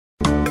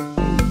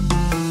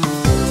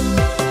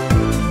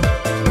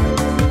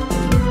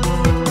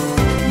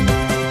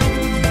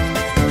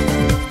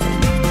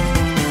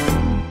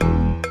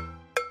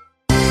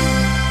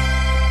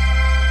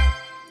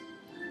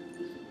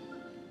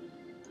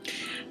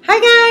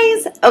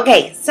guys.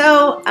 Okay,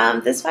 so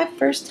this is my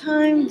first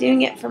time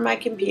doing it from my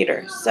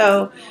computer,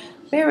 so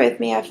bear with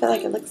me. I feel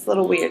like it looks a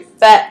little weird,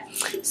 but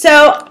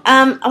so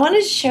I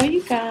wanted to show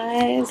you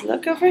guys.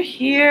 Look over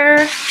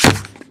here.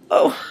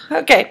 Oh,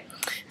 okay.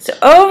 So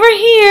over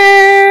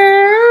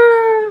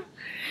here,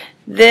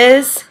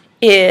 this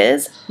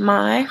is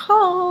my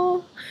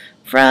haul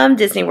from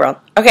Disney World.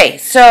 Okay,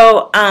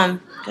 so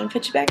I'm gonna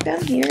put you back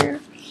down here.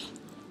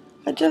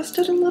 Adjust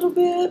it a little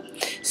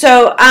bit.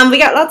 So we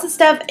got lots of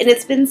stuff, and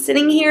it's been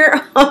sitting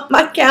here on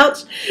my couch,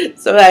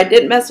 so I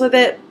didn't mess with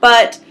it.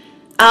 But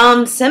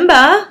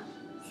Simba,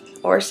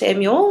 or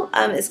Samuel,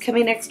 is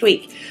coming next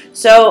week.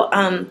 So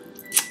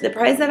the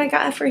prize that I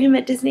got for him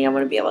at Disney, I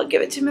want to be able to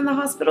give it to him in the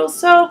hospital.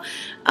 So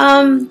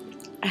I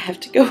have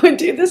to go and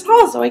do this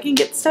haul so I can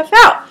get stuff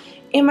out.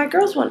 And my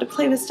girls want to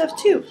play with stuff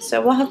too,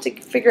 so we'll have to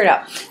figure it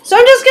out. So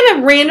I'm just going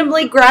to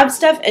randomly grab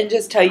stuff and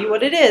just tell you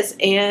what it is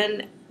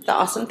and the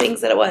awesome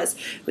things that it was.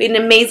 We had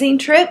an amazing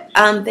trip,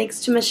 thanks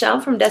to Michelle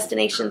from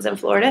Destinations in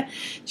Florida.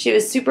 She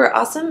was super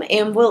awesome,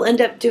 and we'll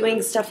end up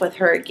doing stuff with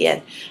her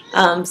again.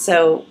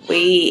 So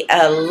we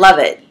love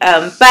it.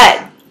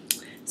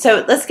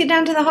 So let's get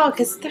down to the haul,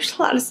 because there's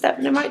a lot of stuff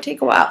and it might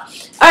take a while.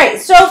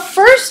 Alright, so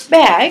first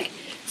bag.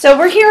 So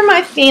we're here in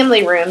my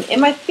family room, and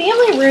my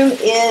family room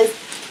is,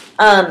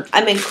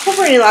 I'm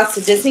incorporating lots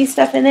of Disney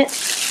stuff in it,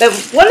 but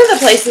one of the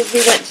places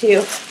we went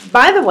to,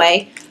 by the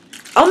way,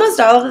 almost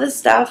all of the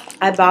stuff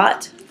I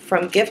bought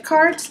from gift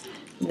cards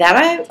that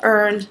I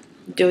earned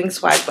doing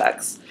swag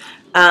bucks.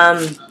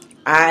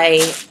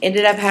 I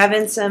ended up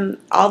having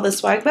all the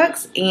swag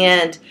bucks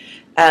and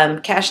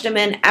cashed them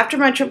in after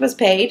my trip was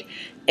paid,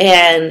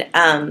 and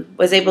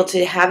was able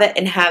to have it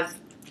and have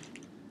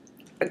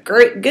a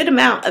good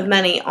amount of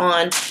money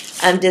on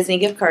Disney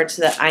gift cards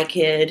so that I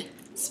could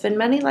spend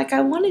money like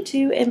I wanted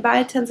to and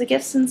buy tons of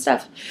gifts and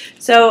stuff.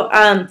 So,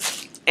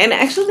 and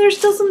actually there's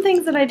still some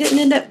things that I didn't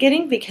end up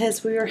getting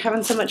because we were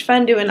having so much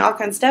fun doing all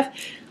kinds of stuff.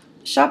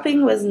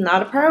 Shopping was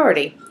not a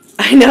priority.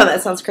 I know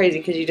that sounds crazy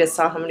because you just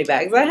saw how many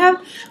bags I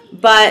have,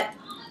 but,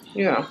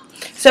 you know.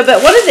 So,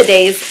 but one of the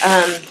days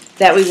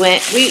that we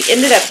went, we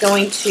ended up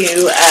going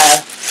to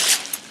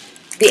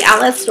the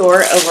outlet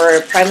store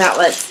over Prime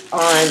Outlets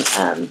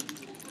on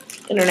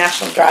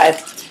International Drive.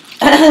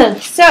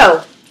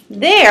 So,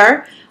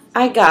 there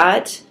I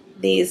got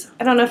these.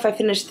 I don't know if I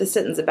finished the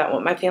sentence about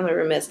what my family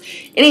room is.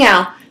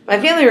 Anyhow, my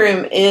family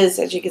room is,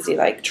 as you can see,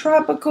 like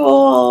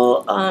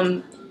tropical,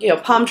 you know,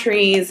 palm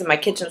trees, and my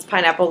kitchen's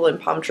pineapple and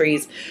palm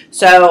trees.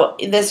 So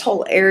this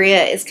whole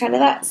area is kind of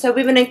that. So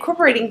we've been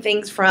incorporating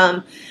things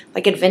from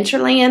like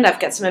Adventureland. I've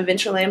got some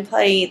Adventureland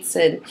plates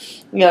and,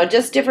 you know,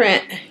 just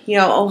different, you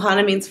know,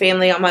 Ohana Means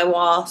Family on my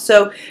wall.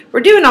 So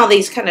we're doing all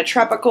these kind of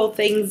tropical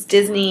things,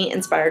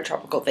 Disney-inspired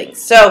tropical things.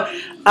 So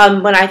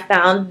when I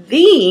found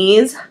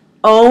these,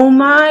 oh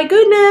my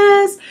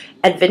goodness,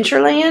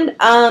 Adventureland,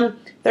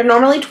 they're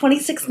normally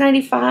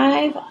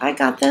 $26.95. I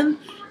got them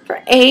for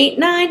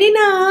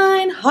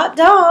 $8.99. Hot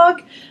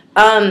dog.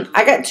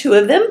 I got 2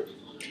 of them,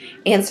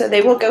 and so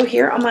they will go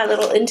here on my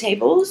little end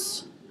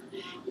tables,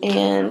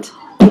 and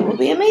it will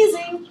be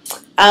amazing.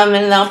 And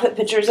then I'll put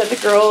pictures of the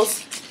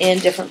girls in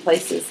different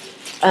places.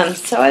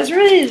 So I was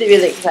really,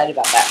 really excited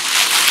about that.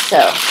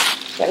 So,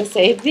 gotta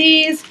save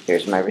these.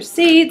 Here's my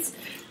receipts.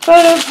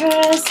 Photo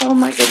pass. Oh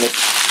my goodness.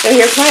 So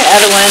here's my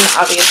other one,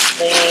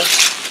 obviously,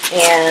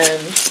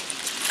 and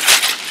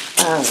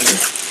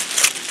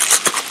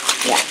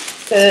yeah.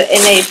 So,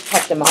 and they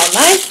packed them all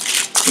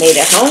nice, made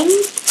it home,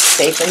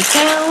 safe and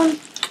sound.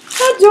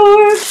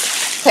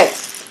 Adorbs. Okay,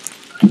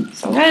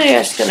 so I'm kind of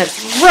just going to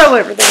throw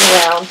everything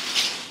around.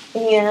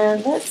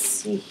 And let's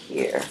see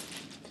here.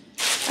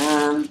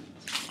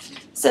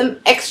 Some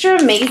extra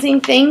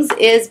amazing things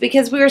is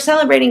because we were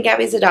celebrating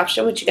Gabby's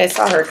adoption, which you guys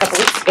saw her a couple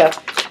weeks ago.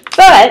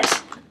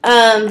 But,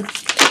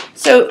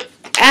 so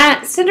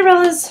at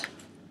Cinderella's,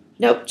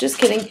 nope, just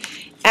kidding,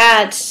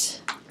 at,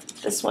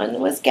 this one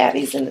was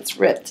Gabby's and it's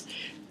ripped.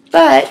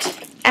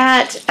 But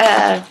at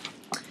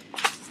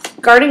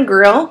Garden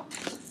Grill,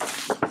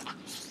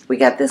 we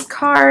got this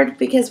card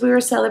because we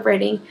were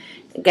celebrating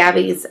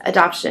Gabby's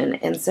adoption,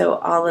 and so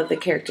all of the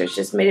characters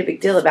just made a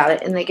big deal about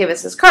it, and they gave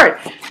us this card.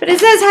 But it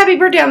says happy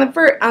birthday on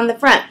the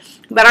front.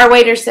 But our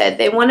waiter said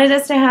they wanted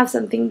us to have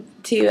something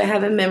to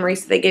have in memory,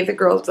 so they gave the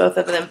girls, both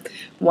of them,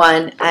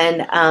 one.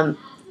 And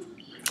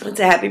it's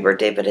a happy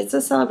birthday, but it's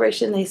a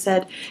celebration, they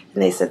said.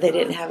 And they said they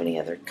didn't have any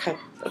other type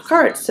of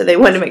cards, so they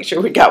wanted to make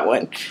sure we got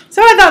one.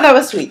 So I thought that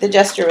was sweet. The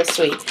gesture was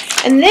sweet.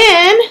 And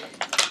then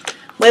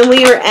when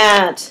we were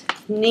at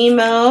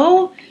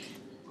Nemo,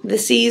 the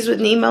Seas with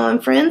Nemo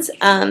and Friends,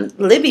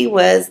 Libby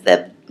was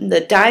the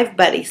dive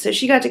buddy, so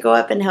she got to go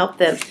up and help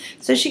them.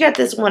 So she got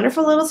this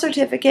wonderful little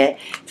certificate,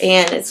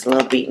 and it's a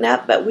little beaten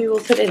up, but we will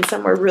put it in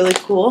somewhere really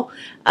cool,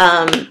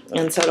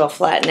 and so it'll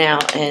flatten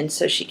out, and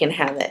so she can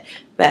have it.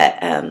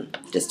 But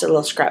just a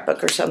little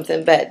scrapbook or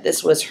something, but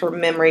this was her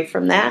memory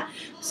from that.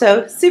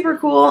 So super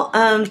cool.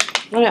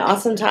 What an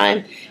awesome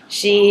time.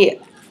 She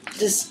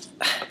just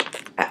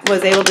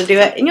was able to do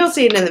it, and you'll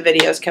see it in the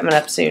videos coming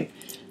up soon,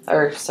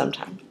 or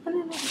sometime. I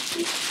don't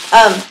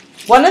know.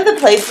 one of the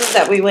places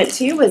that we went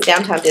to was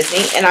Downtown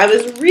Disney, and I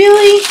was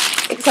really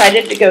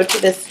excited to go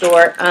to this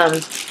store.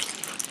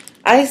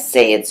 I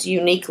say it's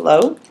Unique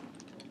Low.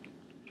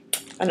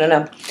 I don't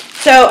know.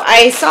 So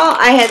I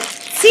had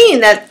seen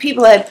that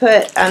people had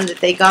put that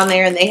they'd gone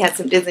there and they had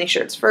some Disney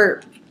shirts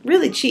for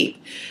really cheap.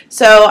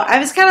 So I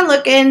was kind of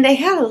looking. They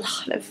had a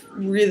lot of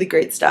really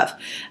great stuff.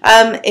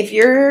 If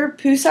you're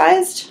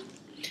poo-sized,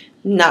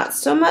 not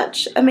so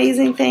much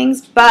amazing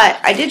things, but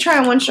I did try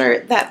on one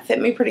shirt that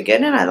fit me pretty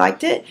good and I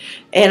liked it.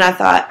 And I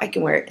thought I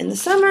can wear it in the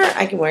summer,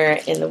 I can wear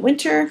it in the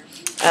winter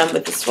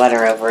with the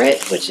sweater over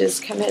it, which is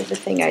kind of the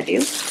thing I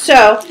do.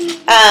 So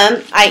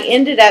I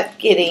ended up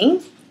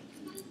getting,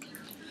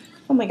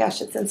 oh my gosh,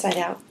 it's inside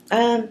out.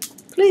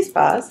 Please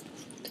pause.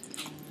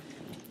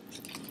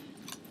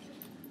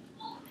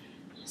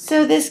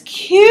 So this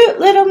cute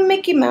little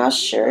Mickey Mouse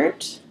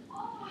shirt.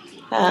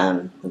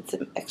 It's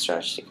an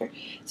extra sticker.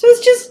 So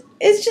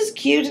it's just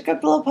cute. It's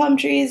got the little palm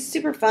trees,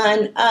 super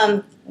fun.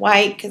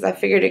 White because I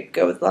figured it'd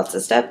go with lots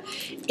of stuff.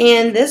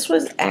 And this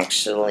was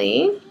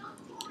actually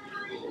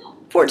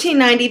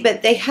 $14.90,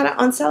 but they had it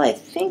on sale I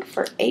think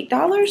for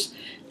 $8.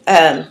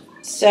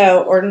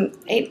 So or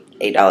 $8,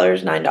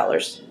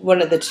 $9,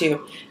 one of the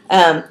two.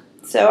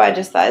 So I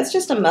just thought it's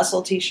just a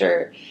muscle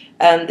t-shirt.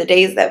 The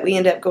days that we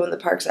ended up going to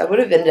the parks, I would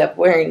have ended up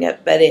wearing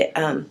it, but it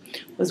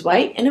was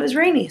white and it was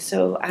rainy,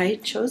 so I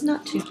chose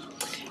not to.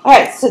 All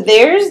right, so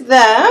there's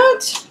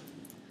that.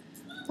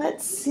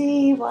 Let's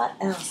see what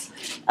else.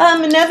 I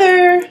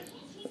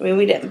mean,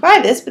 we didn't buy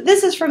this, but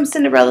this is from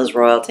Cinderella's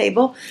Royal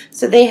Table.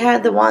 So they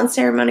had the wand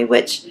ceremony,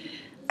 which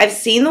I've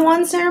seen the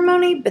wand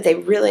ceremony, but they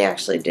really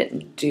actually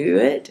didn't do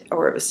it,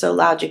 or it was so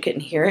loud you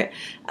couldn't hear it.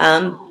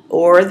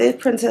 Or the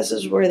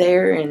princesses were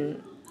there,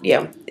 and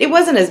yeah, it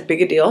wasn't as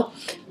big a deal,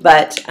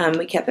 but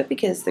we kept it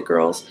because the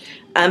girls,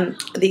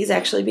 these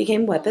actually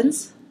became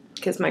weapons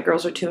because my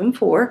girls are 2 and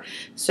 4,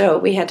 so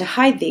we had to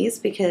hide these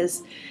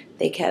because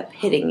they kept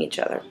hitting each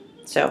other.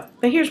 So,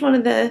 but here's one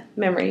of the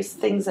memories,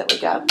 things that we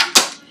got.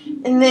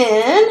 And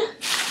then,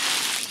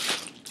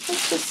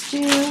 let's just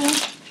do,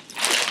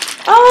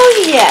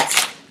 oh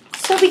yes,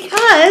 so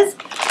because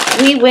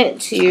we went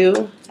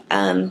to,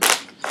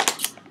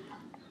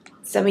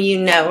 some of you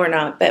know or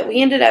not, but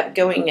we ended up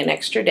going an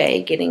extra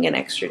day, getting an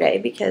extra day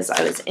because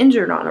I was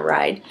injured on a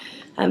ride,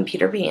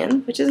 Peter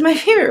Pan, which is my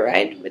favorite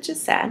ride, which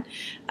is sad.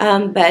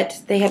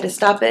 But they had to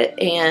stop it,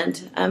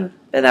 and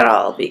but that'll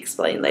all be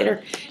explained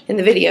later in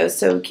the video,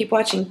 so keep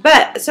watching.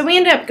 But so we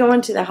ended up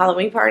going to the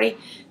Halloween party,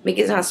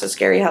 Mickey's Not So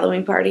Scary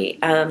Halloween party,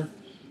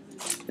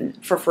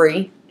 for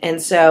free.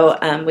 And so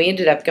we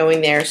ended up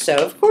going there, so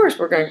of course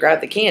we're going to grab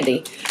the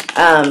candy.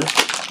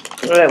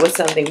 That was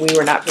something we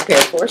were not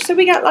prepared for. So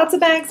we got lots of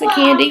bags of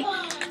candy.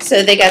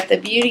 So they got the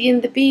Beauty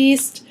and the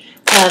Beast.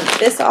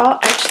 This all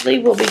actually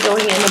will be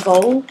going in a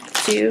bowl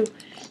to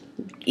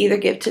either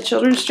give to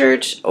Children's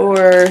Church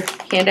or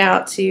hand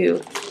out to,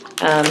 you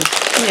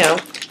know,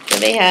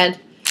 they had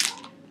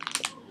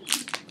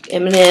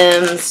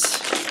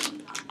M&M's,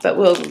 but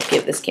we'll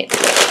give this candy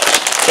away.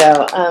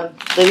 So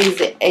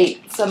Libby's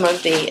ate some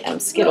of the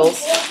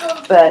Skittles,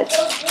 but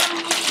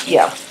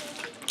yeah,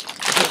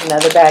 here's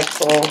another bag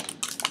full.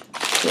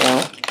 You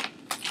know,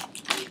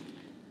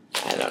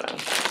 I don't know.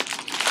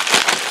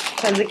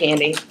 Tons of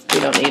candy. We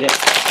don't need it.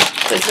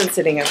 So it's been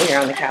sitting over here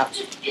on the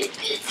couch.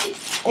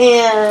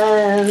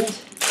 And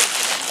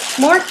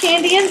more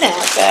candy in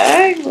that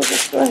bag. We'll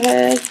just go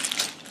ahead,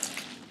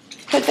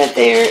 put that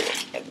there.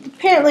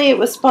 Apparently it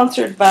was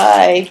sponsored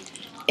by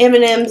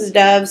M&M's,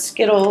 Dove,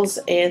 Skittles,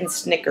 and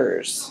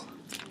Snickers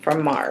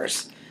from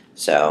Mars.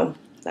 So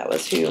that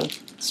was who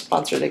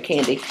sponsored the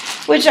candy,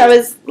 which I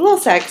was a little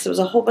sad because it was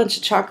a whole bunch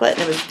of chocolate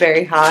and it was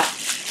very hot.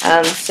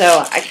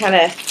 So I kind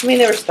of, I mean,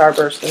 there were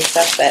Starburst and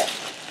stuff, but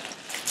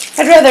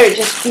I'd rather it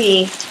just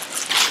be,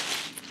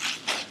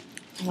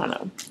 I don't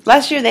know.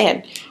 Last year they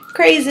had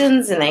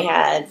craisins and they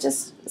had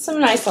just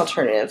some nice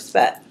alternatives,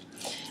 but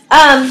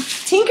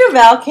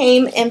Tinkerbell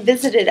came and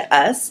visited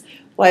us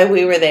while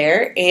we were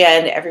there,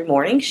 and every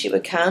morning she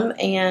would come,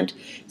 and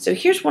so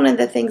here's one of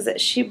the things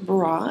that she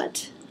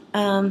brought.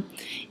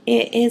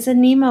 It is a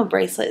Nemo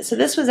bracelet. So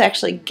this was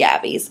actually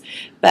Gabby's,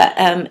 but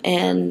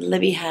and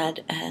Libby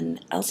had an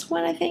Elsa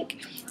one, I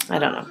think. I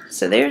don't know.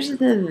 So there's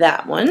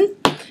that one,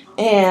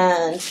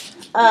 and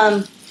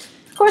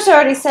of course I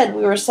already said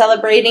we were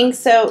celebrating.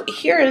 So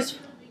here is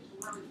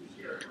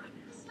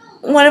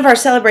one of our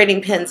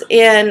celebrating pins,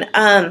 and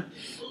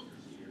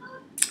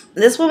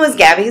this one was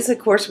Gabby's. Of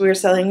course, we were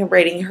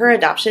celebrating her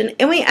adoption,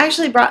 and we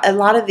actually brought a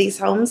lot of these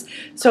homes.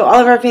 So all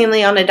of our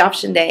family on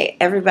adoption day,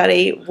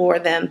 everybody wore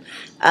them.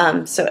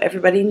 So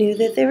everybody knew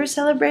that they were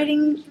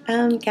celebrating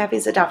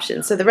Gabby's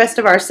adoption. So the rest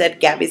of ours said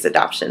Gabby's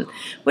adoption,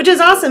 which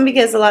is awesome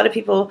because a lot of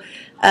people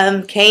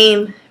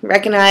came,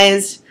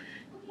 recognized,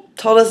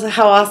 told us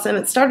how awesome.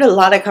 It started a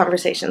lot of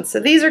conversations. So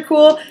these are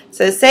cool.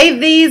 So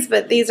save these,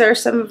 but these are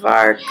some of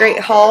our great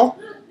haul.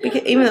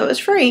 Because even though it was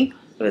free,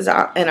 it was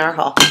in our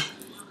haul.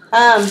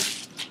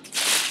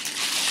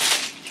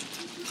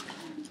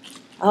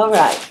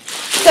 Alright,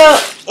 so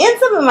in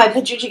some of my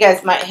pictures you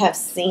guys might have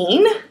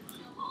seen,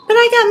 But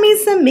I got me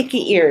some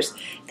Mickey ears.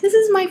 This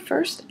is my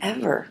first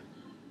ever.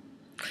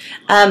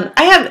 I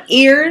have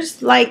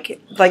ears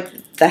like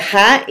the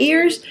hat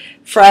ears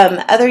from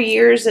other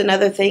years and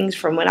other things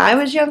from when I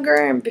was younger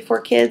and before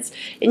kids.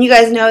 And you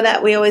guys know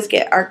that we always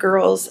get our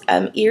girls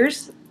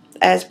ears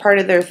as part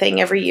of their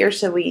thing every year,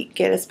 so we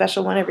get a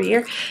special one every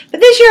year. But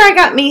this year I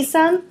got me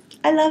some.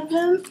 I love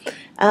them.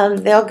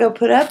 They'll go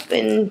put up,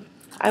 and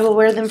I will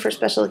wear them for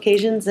special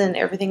occasions and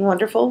everything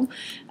wonderful.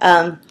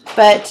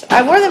 But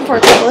I wore them for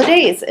a couple of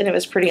days, and it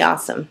was pretty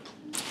awesome.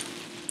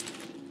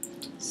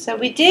 So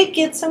we did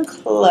get some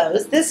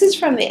clothes. This is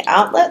from the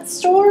outlet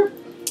store.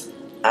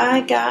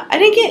 I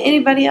didn't get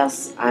anybody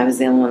else. I was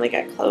the only one that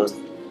got clothes.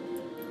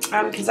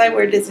 Because I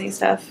wear Disney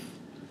stuff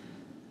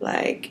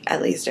like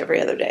at least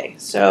every other day.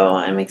 So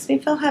it makes me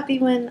feel happy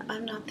when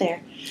I'm not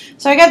there.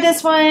 So I got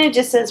this one. It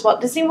just says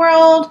Walt Disney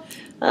World.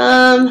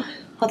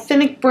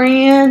 Authentic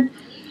brand.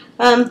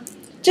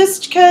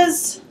 Just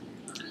because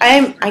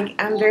I'm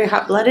very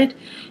hot-blooded.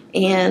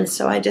 And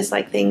so I just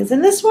like things.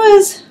 And this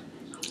was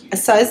a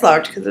size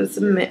large because it was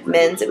a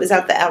men's. It was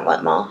at the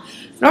outlet mall.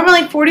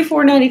 Normally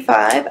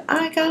 $44.95.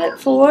 I got it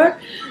for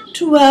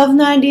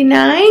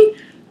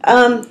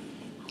 $12.99.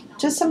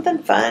 Just something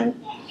fun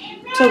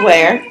to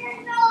wear.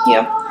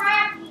 Yep.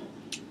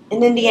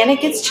 In Indiana,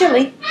 it gets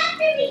chilly.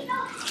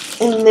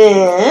 And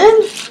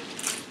then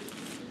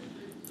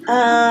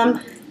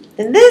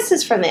this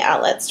is from the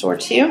outlet store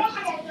too.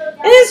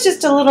 And it's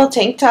just a little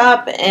tank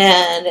top,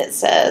 and it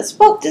says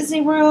Walt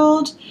Disney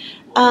World.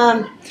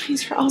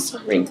 These are also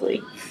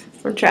wrinkly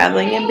from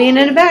traveling and being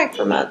in a bag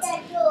for months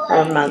or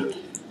a month.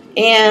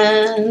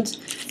 And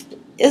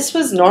this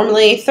was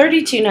normally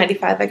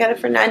 $32.95. I got it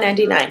for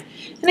 $9.99.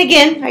 And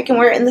again, I can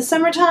wear it in the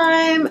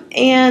summertime,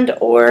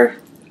 or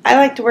I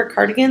like to wear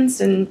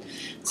cardigans, and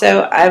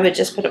so I would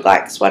just put a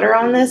black sweater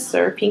on this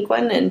or a pink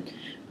one and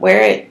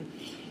wear it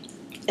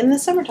in the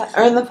summertime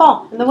or in the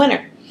fall, in the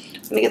winter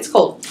when it gets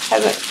cold.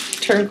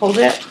 Hasn't turned cold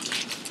yet.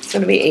 It's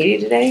going to be 80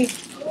 today,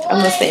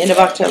 almost the end of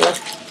October.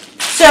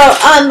 So,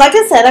 like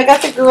I said, I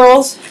got the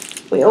girls.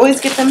 We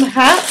always get them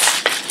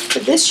hats.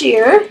 But this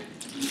year,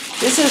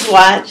 this is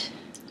what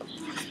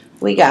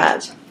we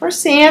got for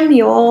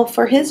Samuel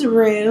for his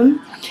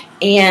room.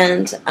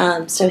 And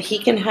so he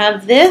can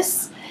have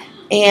this.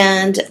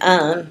 And,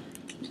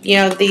 you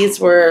know, these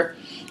were,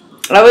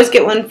 I always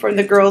get one for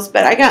the girls,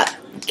 but I got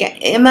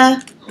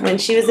Emma, when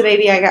she was a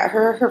baby, I got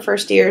her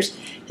first ears.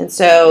 And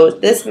so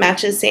this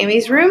matches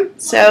Sammy's room.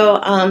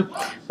 So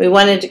we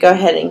wanted to go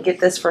ahead and get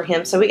this for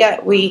him. So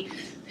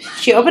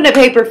she opened a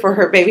paper for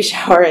her baby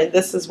shower, and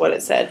this is what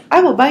it said.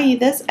 I will buy you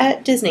this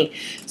at Disney.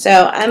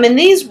 So, and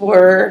these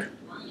were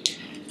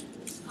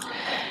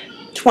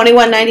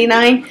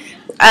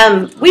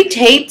 $21.99. We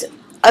taped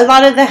a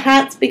lot of the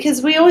hats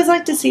because we always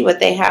like to see what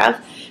they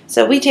have.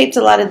 So we taped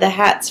a lot of the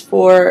hats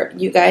for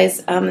you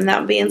guys, and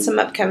that will be in some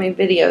upcoming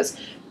videos.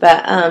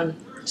 But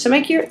so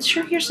make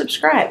sure you're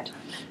subscribed.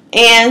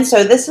 And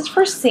so this is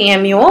for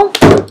Samuel.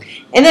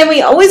 And then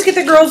we always get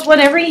the girls one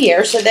every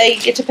year, so they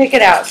get to pick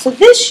it out. So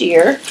this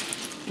year,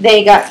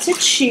 they got to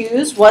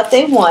choose what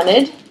they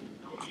wanted.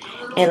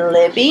 And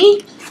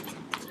Libby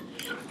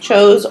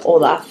chose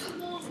Olaf.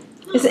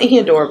 Isn't he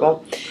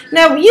adorable?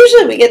 Now,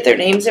 usually we get their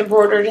names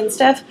embroidered and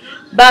stuff,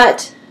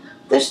 but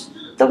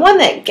the one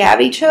that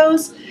Gabby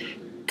chose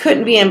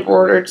couldn't be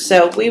embroidered,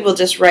 so we will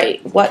just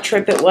write what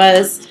trip it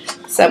was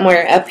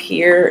somewhere up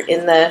here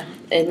in the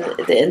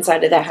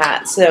inside of the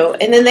hat. So,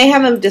 and then they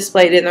have them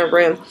displayed in their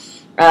room.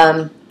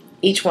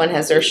 Each one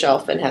has their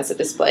shelf and has it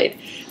displayed.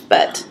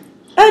 But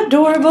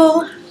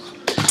adorable.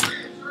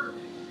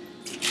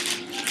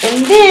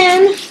 And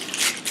then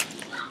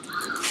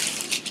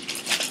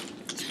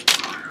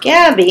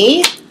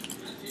Gabby,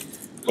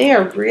 they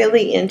are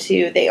really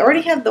into, they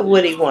already have the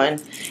Woody one.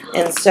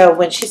 And so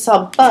when she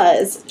saw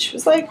Buzz, she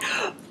was like,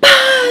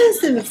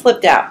 Buzz! And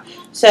flipped out.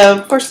 So,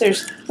 of course,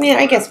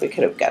 I guess we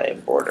could have got it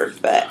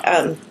embroidered, but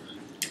I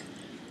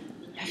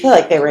feel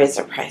like they raised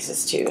their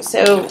prices too.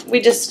 So we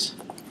just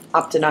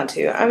opted not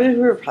to. I mean, we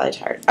were probably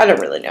tired. I don't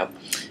really know.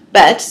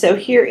 But, so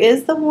here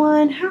is the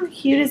one. How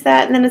cute is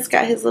that? And then it's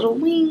got his little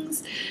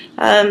wings.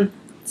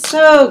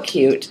 So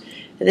cute.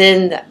 And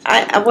then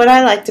what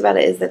I liked about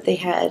it is that they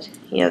had,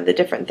 you know, the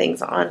different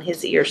things on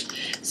his ears.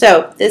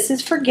 So this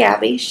is for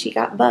Gabby. She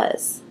got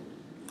Buzz.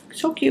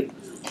 So cute.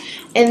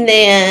 And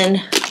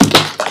then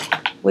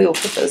we will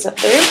put those up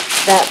there.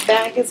 That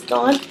bag is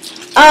gone.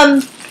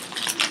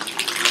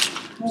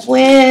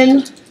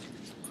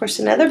 Of course,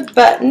 another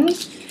button.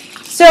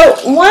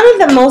 So one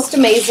of the most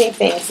amazing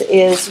things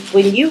is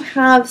when you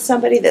have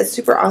somebody that's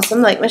super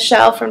awesome, like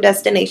Michelle from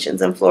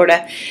Destinations in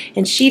Florida,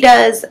 and she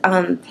does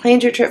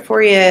plans your trip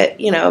for you,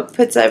 you know,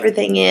 puts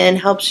everything in,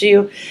 helps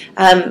you.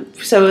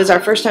 So it was our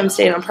first time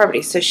staying on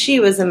property, so she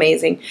was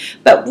amazing.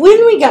 But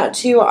when we got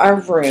to our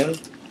room,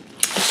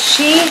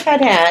 she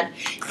had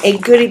a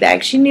goodie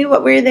bag. She knew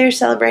what we were there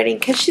celebrating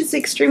because she's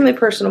extremely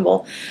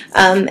personable.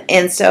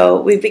 And so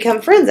we've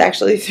become friends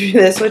actually through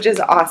this, which is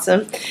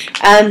awesome.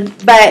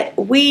 But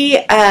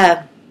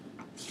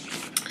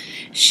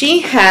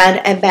she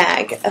had a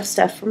bag of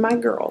stuff for my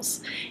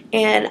girls,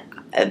 and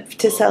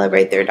to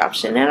celebrate their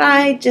adoption, and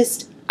I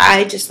just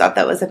thought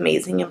that was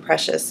amazing and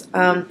precious.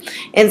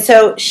 And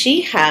so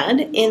she had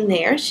in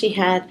there, she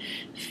had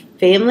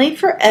Family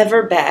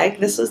Forever bag.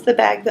 This was the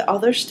bag that all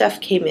their stuff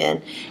came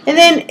in. And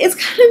then it's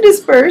kind of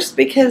dispersed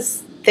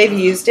because they've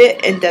used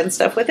it and done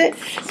stuff with it.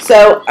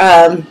 So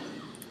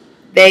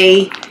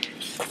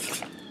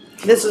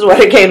this is what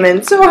it came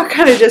in. So I'll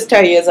kind of just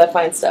tell you as I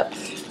find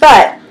stuff.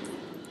 But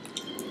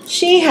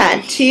she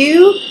had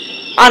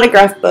 2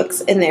 autograph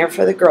books in there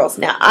for the girls.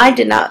 Now,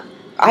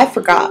 I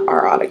forgot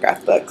our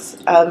autograph books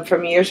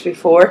from years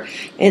before,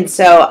 and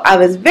so I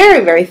was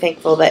very, very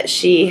thankful that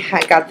she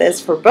had got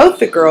this for both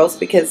the girls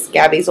because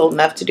Gabby's old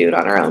enough to do it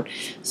on her own.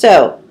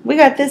 So we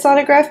got this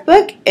autograph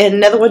book and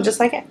another one just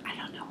like it. I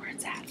don't know where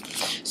it's at.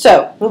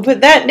 So we'll put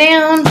that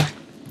down.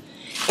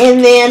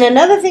 And then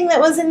another thing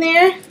that was in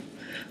there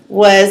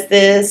was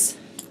this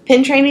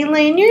pin training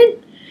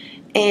lanyard,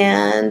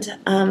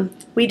 and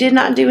we did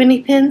not do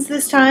any pins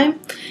this time,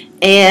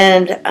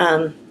 and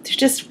there's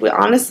just,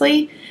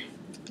 honestly,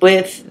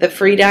 with the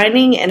free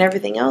dining and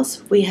everything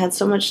else, we had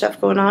so much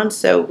stuff going on,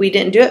 so we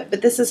didn't do it.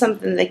 But this is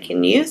something they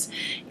can use,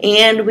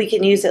 and we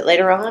can use it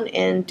later on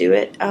and do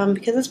it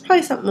because it's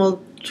probably something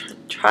we'll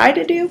try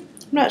to do.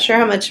 I'm not sure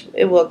how much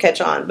it will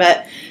catch on,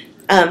 but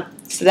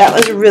so that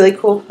was really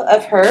cool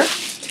of her.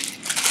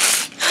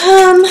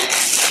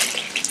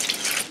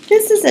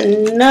 This is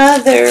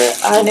another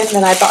item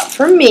that I bought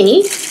for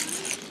me,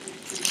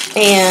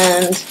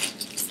 and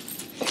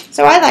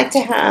so I like to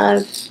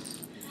have,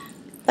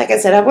 like I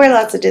said, I wear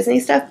lots of Disney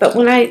stuff, but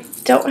when I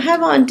don't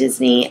have on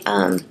Disney,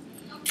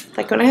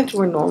 like when I have to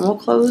wear normal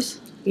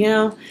clothes, you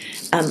know,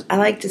 I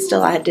like to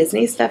still add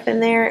Disney stuff in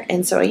there,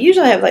 and so I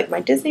usually have like my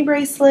Disney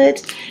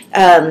bracelet, you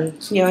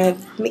know, I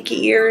have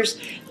Mickey ears,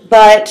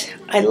 but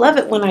I love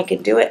it when I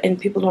can do it and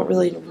people don't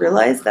really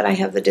realize that I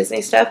have the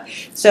Disney stuff.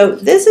 So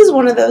this is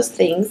one of those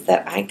things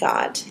that I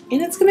got,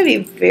 and it's going to be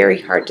very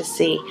hard to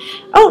see.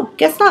 Oh,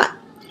 guess not.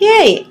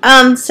 Yay.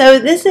 So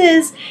this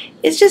is,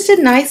 it's just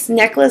a nice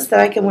necklace that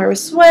I can wear with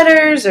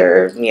sweaters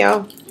or, you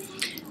know,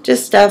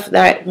 just stuff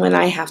that when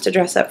I have to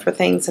dress up for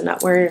things and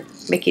not wear a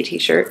Mickey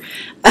t-shirt,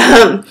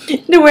 to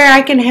where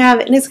I can have,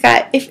 and it's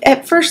got, if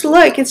at first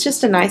look, it's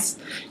just a nice,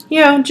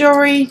 you know,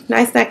 jewelry,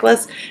 nice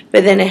necklace,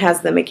 but then it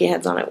has the Mickey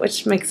heads on it,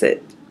 which makes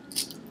it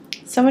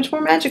so much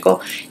more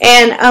magical.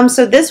 And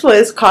so this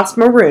was cost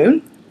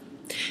maroon.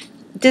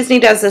 Disney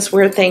does this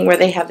weird thing where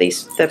they have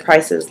the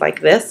prices like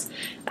this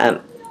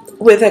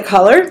with a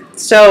color.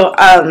 So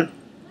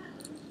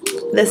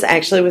this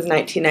actually was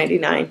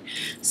 $19.99.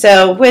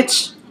 So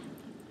which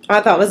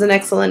I thought was an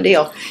excellent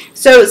deal.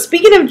 So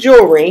speaking of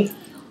jewelry,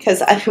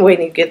 because I've been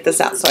waiting to get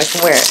this out so I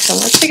can wear it. So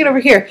let's take it over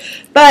here.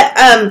 But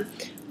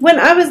when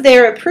I was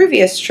there a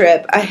previous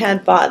trip, I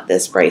had bought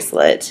this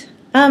bracelet.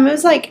 It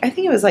was like, I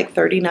think it was like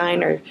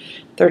 $39 or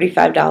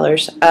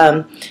 $35.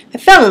 I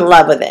fell in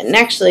love with it, and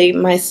actually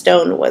my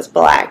stone was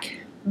black.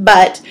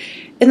 But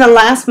in the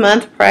last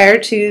month prior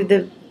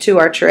to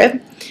our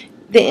trip,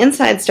 the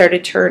inside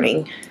started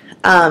turning,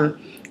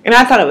 and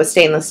I thought it was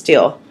stainless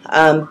steel,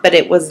 but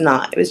it was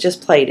not. It was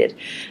just plated.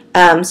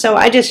 So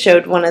I just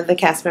showed one of the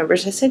cast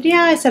members. I said,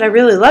 yeah, I said, I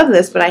really love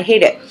this, but I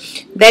hate it.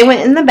 They went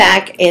in the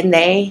back and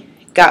they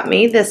got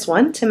me this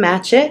one to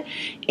match it,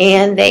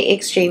 and they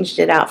exchanged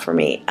it out for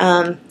me.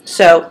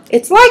 So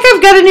it's like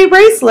I've got a new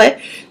bracelet,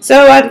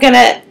 so I'm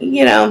gonna,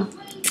 you know,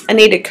 I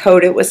need to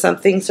coat it with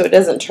something so it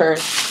doesn't turn,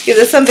 because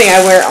it's something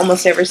I wear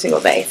almost every single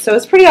day. So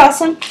it's pretty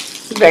awesome.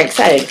 I'm very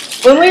excited.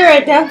 When we were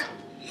at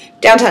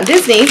Downtown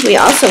Disney, we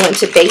also went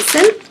to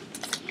Basin.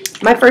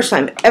 My first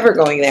time ever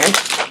going there.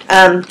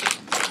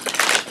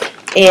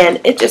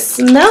 And it just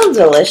smelled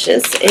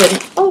delicious.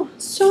 And oh,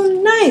 so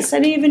nice. I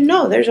didn't even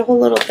know. There's a whole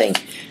little thing.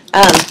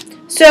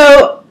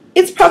 So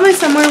it's probably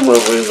somewhere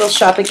where we will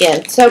shop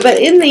again. So, but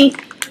in the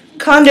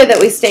condo that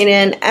we stayed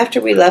in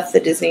after we left the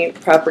Disney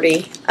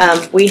property,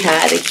 we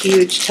had a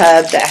huge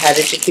tub that had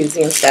a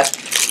jacuzzi and stuff.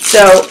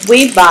 So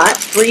we bought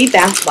 3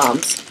 bath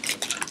bombs.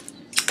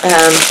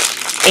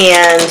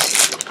 And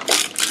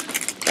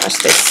gosh,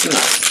 they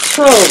smell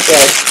so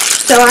good.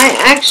 So I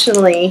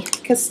actually,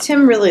 because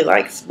Tim really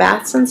likes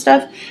baths and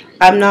stuff,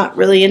 I'm not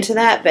really into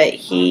that, but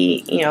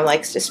he, you know,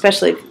 likes to,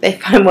 especially if they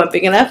find one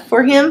big enough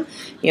for him,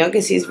 you know,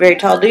 because he's a very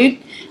tall dude.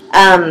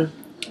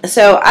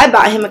 So I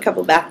bought him a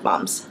couple bath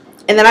bombs.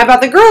 And then I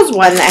bought the girls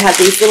one that had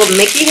these little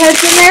Mickey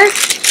heads in there,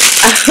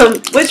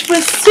 which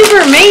was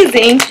super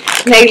amazing.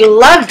 They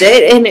loved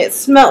it, and it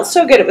smelled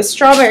so good. It was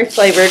strawberry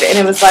flavored, and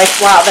it was like,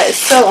 wow, that is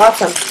so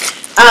awesome.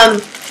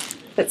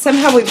 But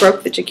somehow we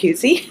broke the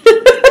jacuzzi.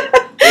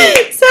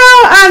 So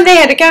they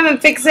had to come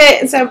and fix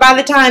it. And so by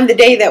the time, the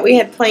day that we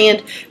had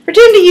planned for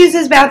Tim to use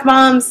his bath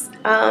bombs,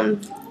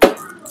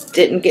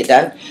 didn't get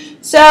done.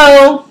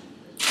 So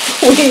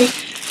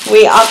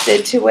we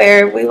opted to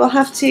where we will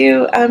have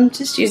to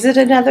just use it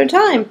another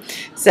time.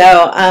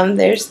 So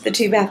there's the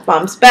 2 bath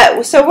bombs.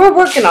 But so we're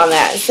working on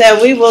that.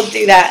 So we will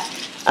do that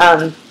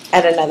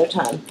at another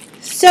time.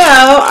 So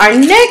our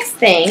next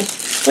thing,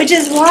 which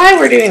is why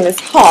we're doing this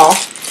haul,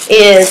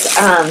 is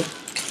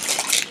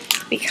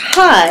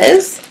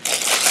because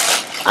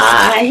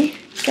I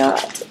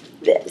got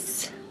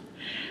this.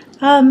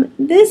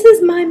 This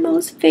is my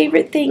most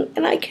favorite thing,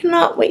 and I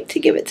cannot wait to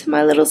give it to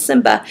my little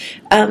Simba.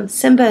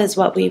 Simba is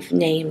what we've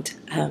named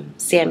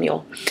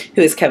Samuel,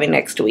 who is coming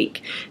next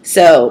week.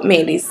 So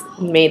Mandy's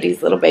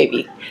little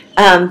baby.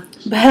 But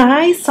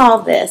I saw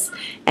this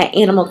at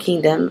Animal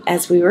Kingdom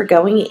as we were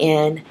going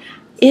in.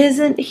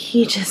 Isn't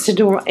he just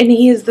adorable? And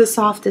he is the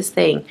softest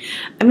thing.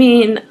 I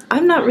mean,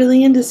 I'm not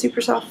really into super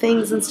soft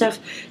things and stuff,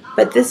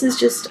 but this is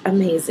just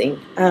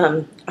amazing.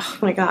 Oh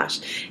my gosh.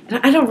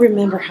 And I don't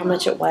remember how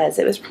much it was.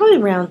 It was probably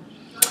around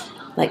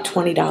like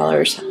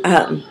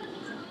 $20.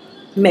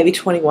 Maybe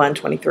 21,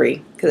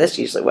 23, because that's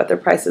usually what their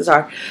prices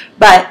are.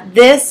 But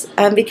this,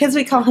 because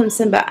we call him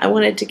Simba, I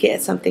wanted to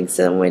get something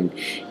so when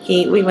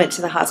we went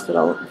to the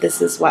hospital,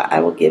 this is what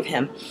I will give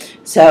him.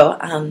 So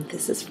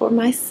this is for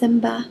my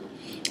Simba,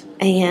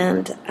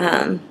 and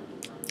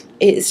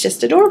it's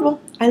just adorable.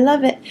 I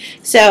love it.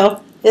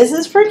 So this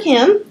is for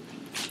him.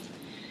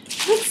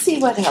 Let's see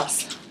what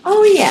else.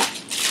 Oh yeah.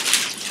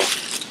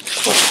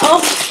 Oh,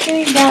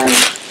 here you go.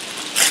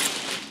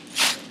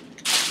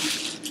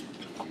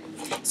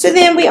 So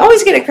then we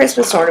always get a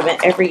Christmas ornament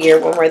every year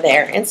when we're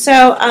there. And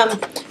so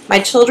my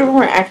children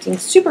were acting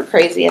super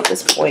crazy at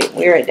this point.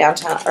 We were at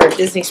downtown or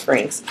Disney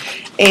Springs,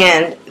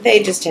 and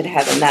they just had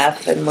had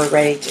enough and were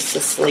ready just to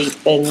sleep,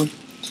 and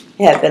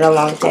it had been a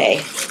long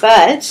day.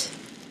 But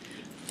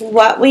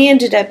what we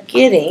ended up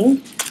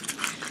getting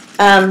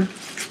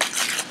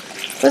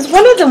was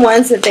one of the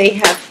ones that they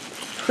have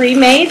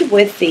pre-made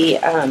with the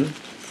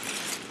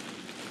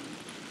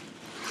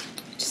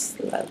just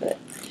love it.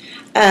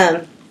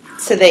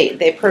 So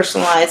they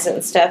personalize it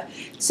and stuff.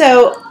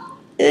 So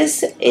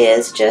this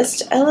is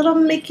just a little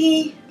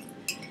Mickey,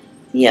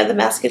 yeah, the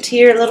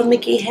Musketeer, little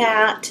Mickey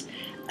hat.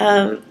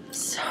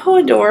 So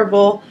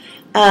adorable.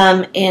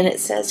 And it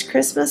says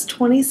Christmas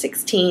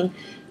 2016.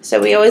 So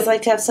we always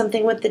like to have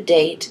something with the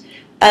date.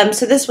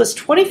 So this was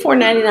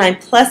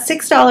 $24.99 plus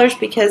 $6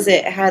 because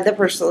it had the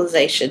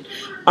personalization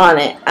on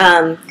it,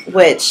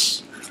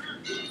 which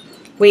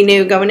we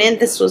knew going in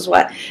this was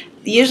what.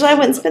 Usually I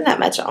wouldn't spend that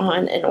much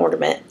on an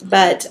ornament,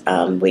 but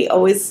we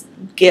always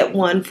get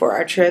one for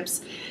our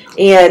trips.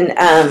 And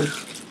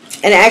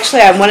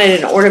actually I wanted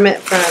an ornament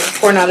from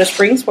Coronado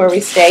Springs where we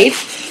stayed,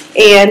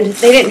 and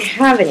they didn't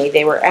have any.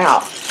 They were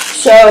out.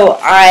 So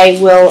I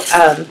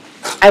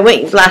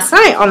went last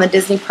night on the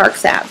Disney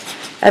Parks app.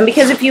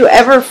 Because if you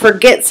ever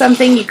forget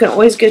something, you can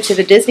always go to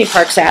the Disney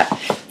Parks app,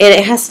 and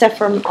it has stuff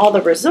from all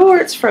the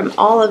resorts, from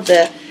all of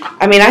the,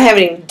 I mean, I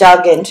haven't even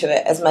dug into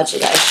it as much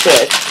as I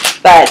should,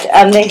 but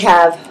they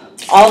have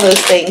all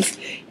those things,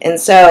 and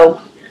so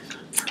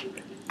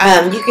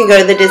you can go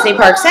to the Disney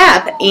Parks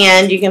app,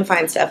 and you can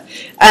find stuff.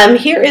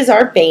 Here is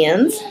our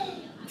bands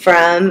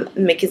from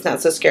Mickey's Not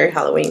So Scary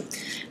Halloween.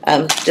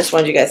 Just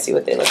wanted you guys to see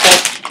what they look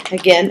like.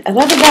 Again,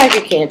 another bag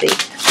of candy.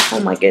 Oh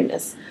my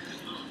goodness.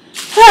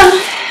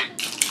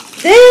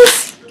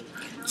 This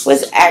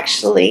was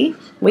actually,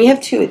 we have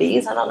two of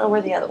these. I don't know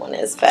where the other one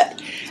is, but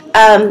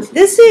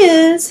this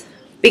is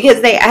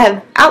because they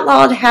have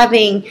outlawed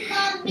having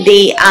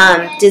the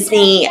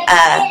Disney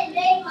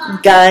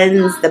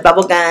guns, the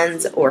bubble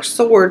guns, or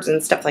swords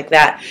and stuff like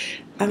that.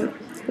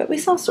 But we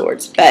saw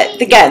swords, but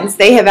the guns,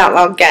 they have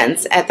outlawed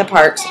guns at the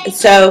parks.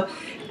 So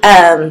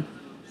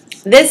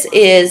this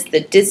is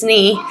the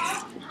Disney,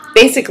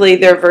 basically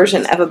their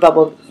version of a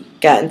bubble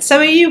gun.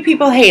 Some of you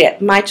people hate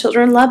it. My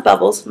children love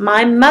bubbles.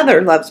 My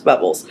mother loves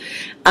bubbles.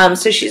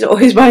 So she's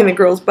always buying the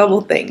girls bubble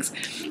things.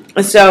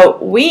 So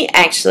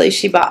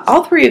she bought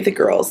all three of the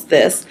girls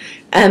this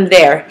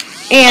there.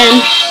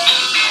 And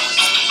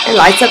it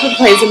lights up and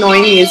plays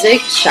annoying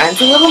music,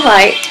 shines a little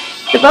light.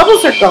 The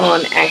bubbles are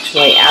gone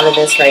actually out of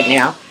this right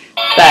now.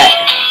 But,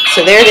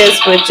 so there it is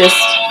with just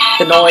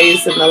the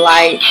noise and the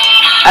light.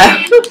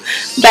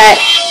 But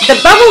the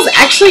bubbles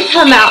actually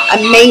come out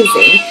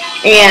amazing.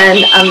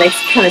 And they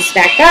kind of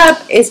stack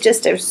up. It's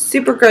just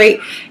super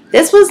great.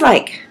 This was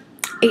like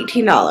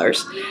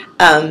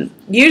 $18.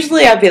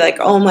 Usually I'd be like,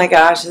 oh my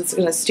gosh, this is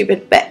going to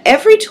stupid. But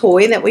every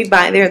toy that we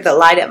buy there, the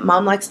light up,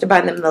 Mom likes to buy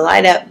them the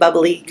light up,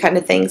 bubbly kind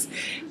of things.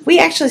 We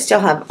actually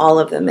still have all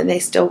of them, and they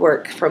still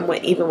work from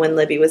even when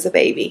Libby was a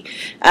baby.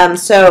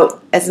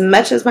 So as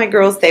much as my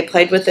girls, they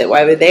played with it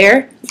while we were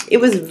there, it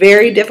was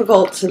very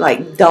difficult to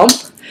like dump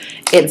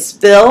and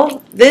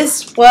spill.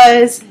 This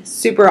was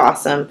super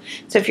awesome.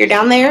 So if you're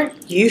down there,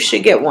 you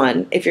should get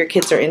one if your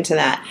kids are into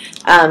that.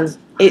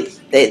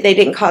 They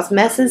didn't cause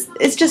messes.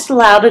 It's just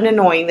loud and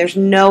annoying. There's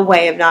no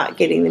way of not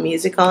getting the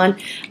music on.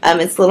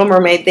 It's Little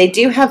Mermaid. They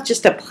do have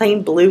just a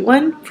plain blue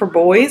one for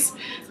boys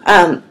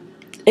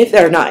if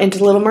they're not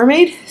into Little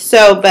Mermaid.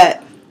 So,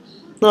 but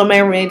Little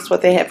Mermaid is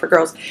what they had for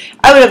girls.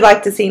 I would have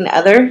liked to seen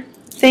other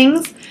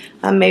things.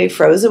 Maybe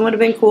Frozen would have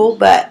been cool,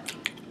 but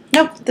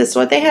nope, this is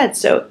what they had.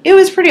 So it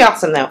was pretty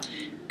awesome though.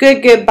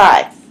 Good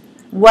buy.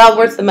 Well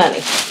worth the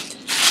money.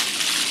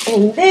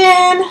 And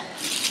then,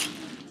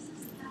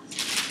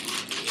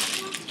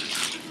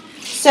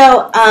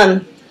 so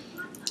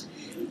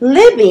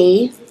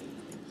Libby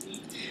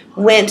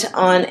went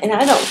on, and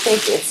I don't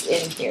think it's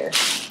in here.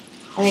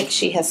 I think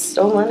she has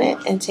stolen it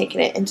and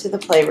taken it into the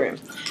playroom.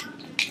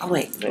 Oh,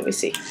 wait, let me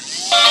see.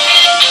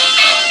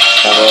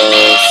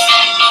 Bubbles.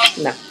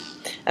 No.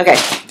 Okay,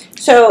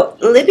 so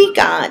Libby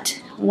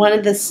got one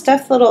of the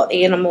stuffed little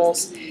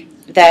animals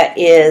that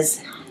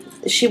is,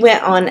 she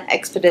went on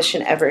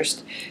Expedition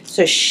Everest.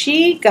 So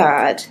she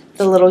got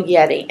the little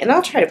Yeti, and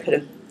I'll try to put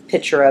a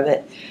picture of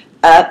it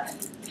up.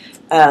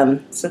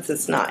 Since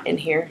it's not in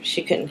here,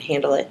 she couldn't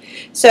handle it.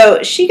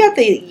 So she got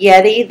the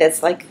Yeti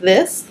that's like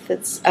this,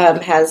 that's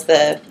has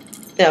the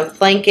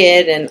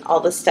blanket and all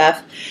the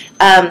stuff.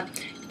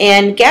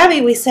 And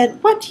Gabby, we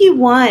said, what do you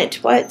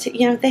want? What,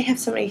 they have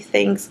so many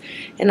things.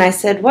 And I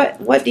said,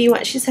 what do you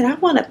want? She said, I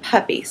want a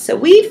puppy. So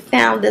we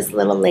found this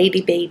little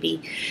lady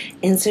baby.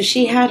 And so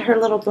she had her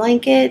little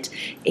blanket,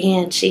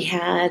 and she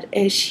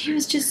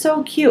was just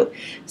so cute.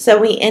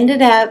 So we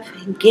ended up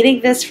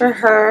getting this for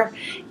her,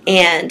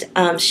 and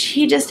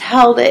she just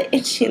held it,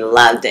 and she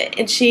loved it.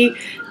 And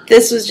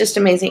this was just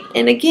amazing.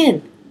 And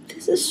again,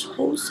 this is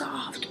so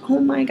soft. Oh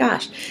my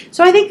gosh.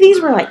 So I think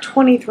these were like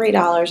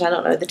 $23. I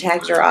don't know. The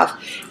tags are off.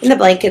 And the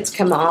blankets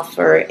come off,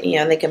 or,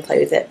 they can play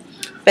with it.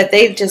 But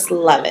they just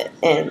love it.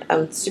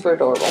 And super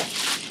adorable.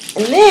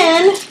 And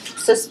then,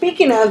 so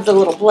speaking of the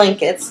little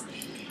blankets,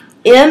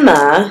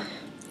 Emma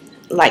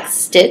likes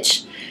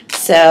Stitch.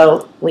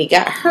 So we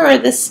got her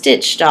the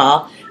Stitch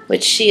doll,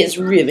 which she is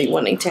really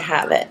wanting to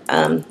have it.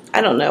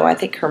 I don't know. I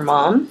think her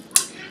mom,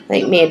 I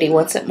think Mandy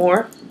wants it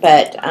more.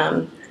 But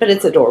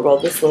it's adorable,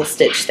 this little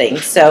Stitch thing.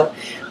 So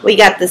we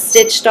got the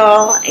Stitch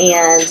doll,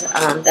 and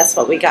that's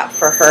what we got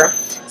for her.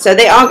 So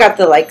they all got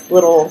the like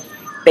little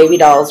baby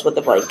dolls with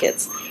the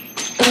blankets.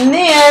 And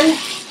then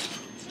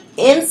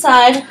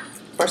inside,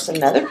 of course,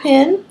 another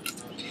pin.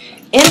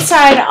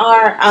 Inside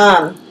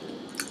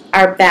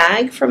our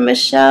bag from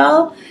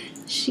Michelle,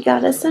 she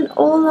got us an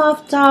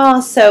Olaf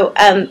doll. So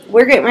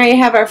we're getting ready to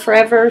have our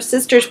Forever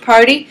Sisters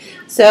party.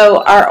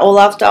 So our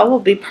Olaf doll will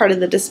be part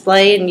of the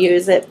display and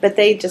use it. But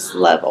they just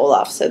love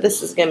Olaf. So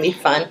this is going to be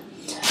fun.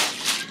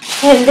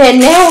 And then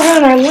now we're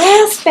on our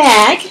last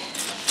bag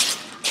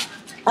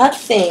of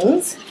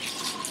things.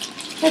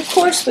 And of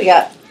course we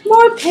got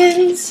more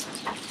pins.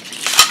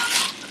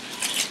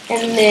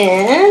 And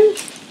then,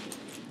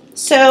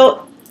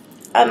 so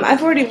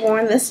I've already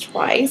worn this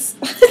twice.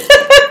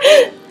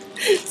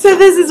 So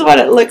this is what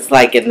it looks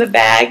like in the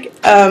bag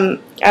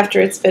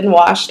after it's been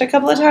washed a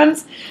couple of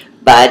times.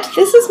 But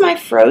this is my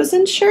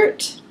Frozen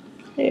shirt.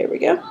 There we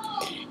go.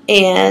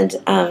 And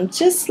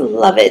just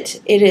love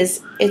it. It's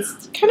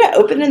kind of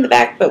open in the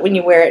back, but when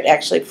you wear it, it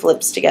actually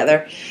flips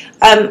together.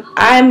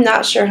 I'm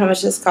not sure how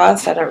much this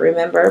cost. I don't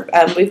remember.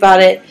 We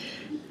bought it.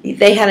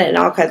 They had it in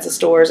all kinds of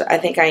stores. I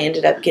think I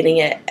ended up getting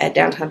it at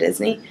Downtown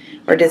Disney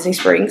or Disney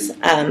Springs.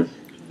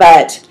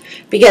 But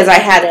because I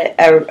had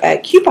a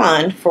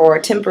coupon for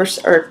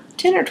 10% or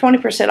 10 or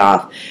 20%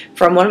 off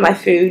from one of my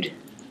food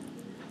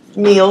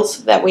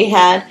meals that we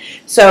had,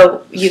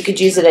 so you could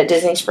use it at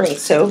Disney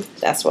Springs. So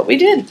that's what we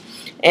did.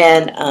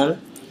 And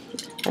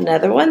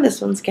another one.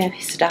 This one's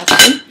Gabby's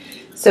adoption.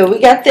 So we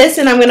got this,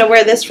 and I'm going to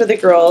wear this for the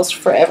girls'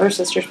 Forever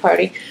Sisters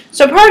party.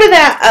 So part of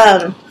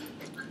that,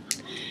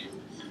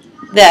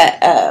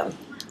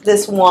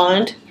 this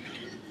wand,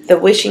 the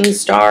wishing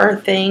star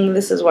thing,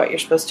 this is what you're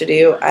supposed to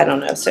do. I don't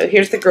know. So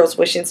here's the girls'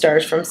 wishing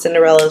stars from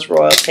Cinderella's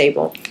Royal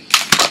Table.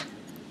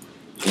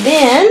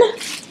 Then,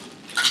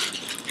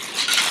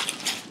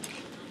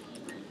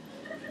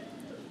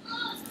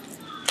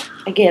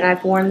 again,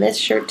 I've worn this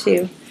shirt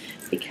too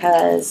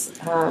because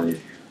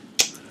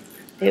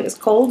it was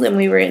cold and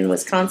we were in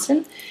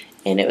Wisconsin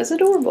and it was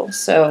adorable.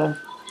 So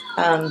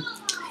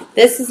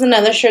this is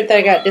another shirt that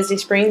I got at Disney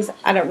Springs.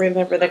 I don't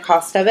remember the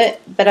cost of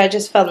it, but I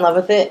just fell in love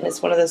with it, and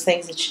it's one of those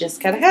things that you just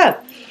gotta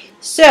have.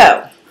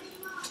 So,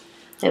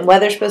 and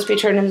weather's supposed to be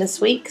turning this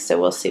week, so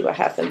we'll see what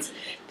happens.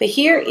 But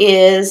here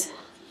is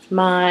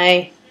my,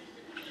 I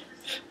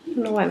don't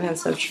know why I'm having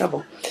some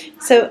trouble.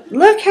 So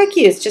look how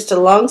cute. It's just a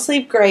long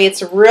sleeve gray.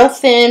 It's a real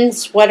thin,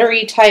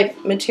 sweatery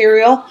type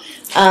material.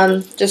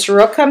 Just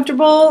real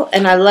comfortable,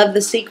 and I love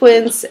the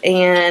sequins,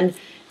 and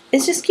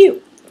it's just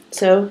cute.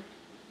 So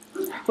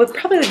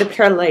probably with a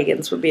pair of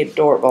leggings would be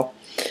adorable.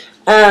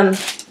 And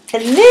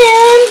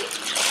then,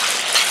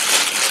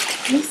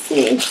 let me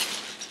see.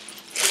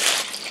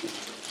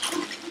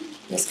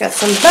 It's got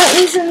some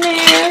buttons in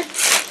there.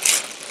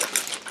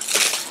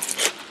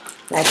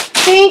 I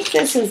think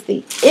this is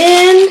the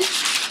end,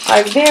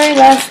 our very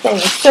last thing.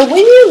 So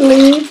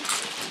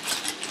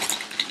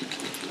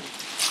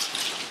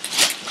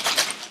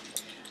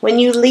when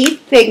you leave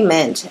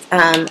Figment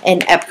in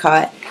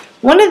Epcot,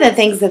 one of the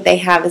things that they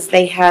have is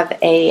they have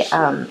a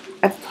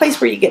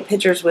place where you get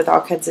pictures with all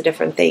kinds of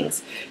different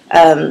things,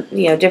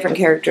 different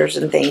characters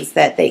and things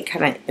that they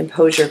kind of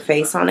impose your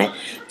face on it.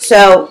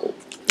 So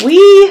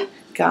we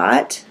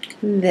got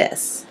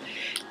this.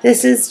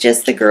 This is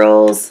just the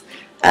girls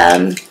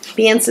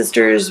being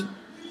sisters,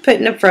 put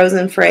in a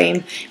Frozen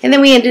frame, and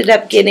then we ended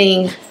up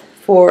getting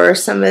for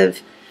some of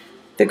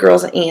the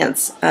girls'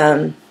 aunts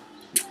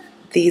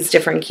these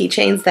different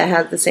keychains that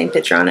have the same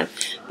picture on it.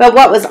 But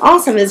what was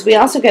awesome is we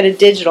also got a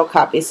digital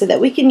copy so that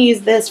we can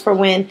use this for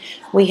when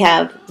we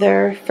have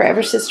their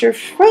Forever Sister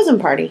Frozen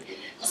party.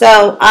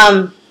 So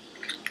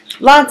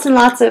lots and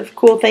lots of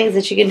cool things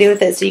that you can do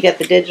with it. So you got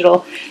the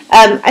digital.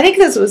 I think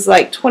this was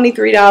like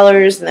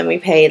 $23, and then we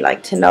paid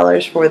like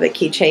 $10 for the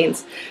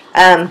keychains,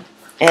 and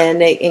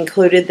it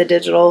included the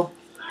digital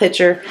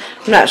picture.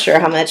 I'm not sure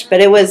how much, but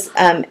it was,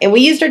 and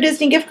we used our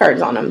Disney gift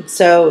cards on them,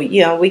 so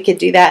you know we could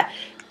do that.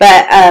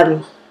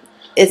 But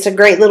it's a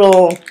great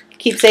little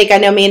keepsake. I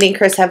know Mandy and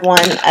Chris have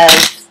one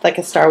of like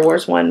a Star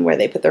Wars one where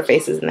they put their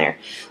faces in there.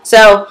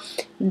 So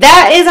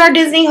that is our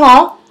Disney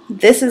haul.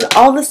 This is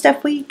all the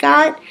stuff we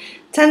got.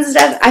 Tons of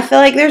stuff. I feel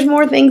like there's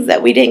more things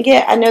that we didn't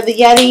get. I know the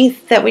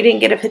Yeti, that we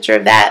didn't get a picture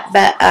of that,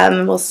 but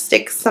we'll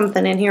stick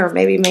something in here or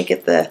maybe make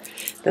it the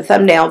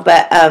thumbnail.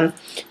 But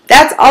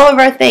that's all of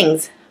our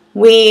things.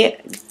 We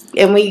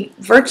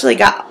virtually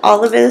got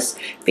all of this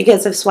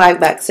because of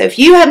Swagbucks. So if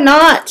you have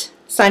not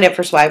signed up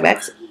for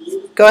Swagbucks,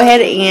 go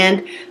ahead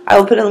and I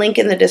will put a link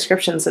in the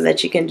description so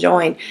that you can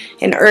join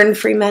and earn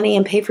free money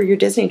and pay for your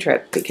Disney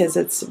trip because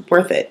it's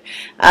worth it.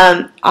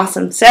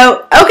 Awesome.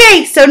 So,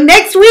 okay, so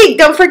next week,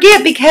 don't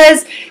forget,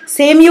 because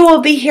Samuel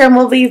will be here and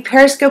we'll be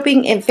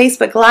periscoping and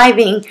Facebook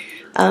living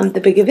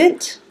the big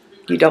event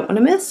you don't want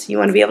to miss. You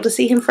want to be able to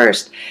see him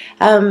first.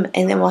 And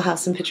then we'll have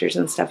some pictures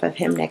and stuff of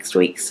him next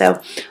week.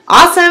 So,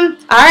 awesome.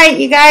 All right,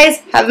 you guys,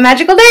 have a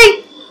magical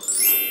day.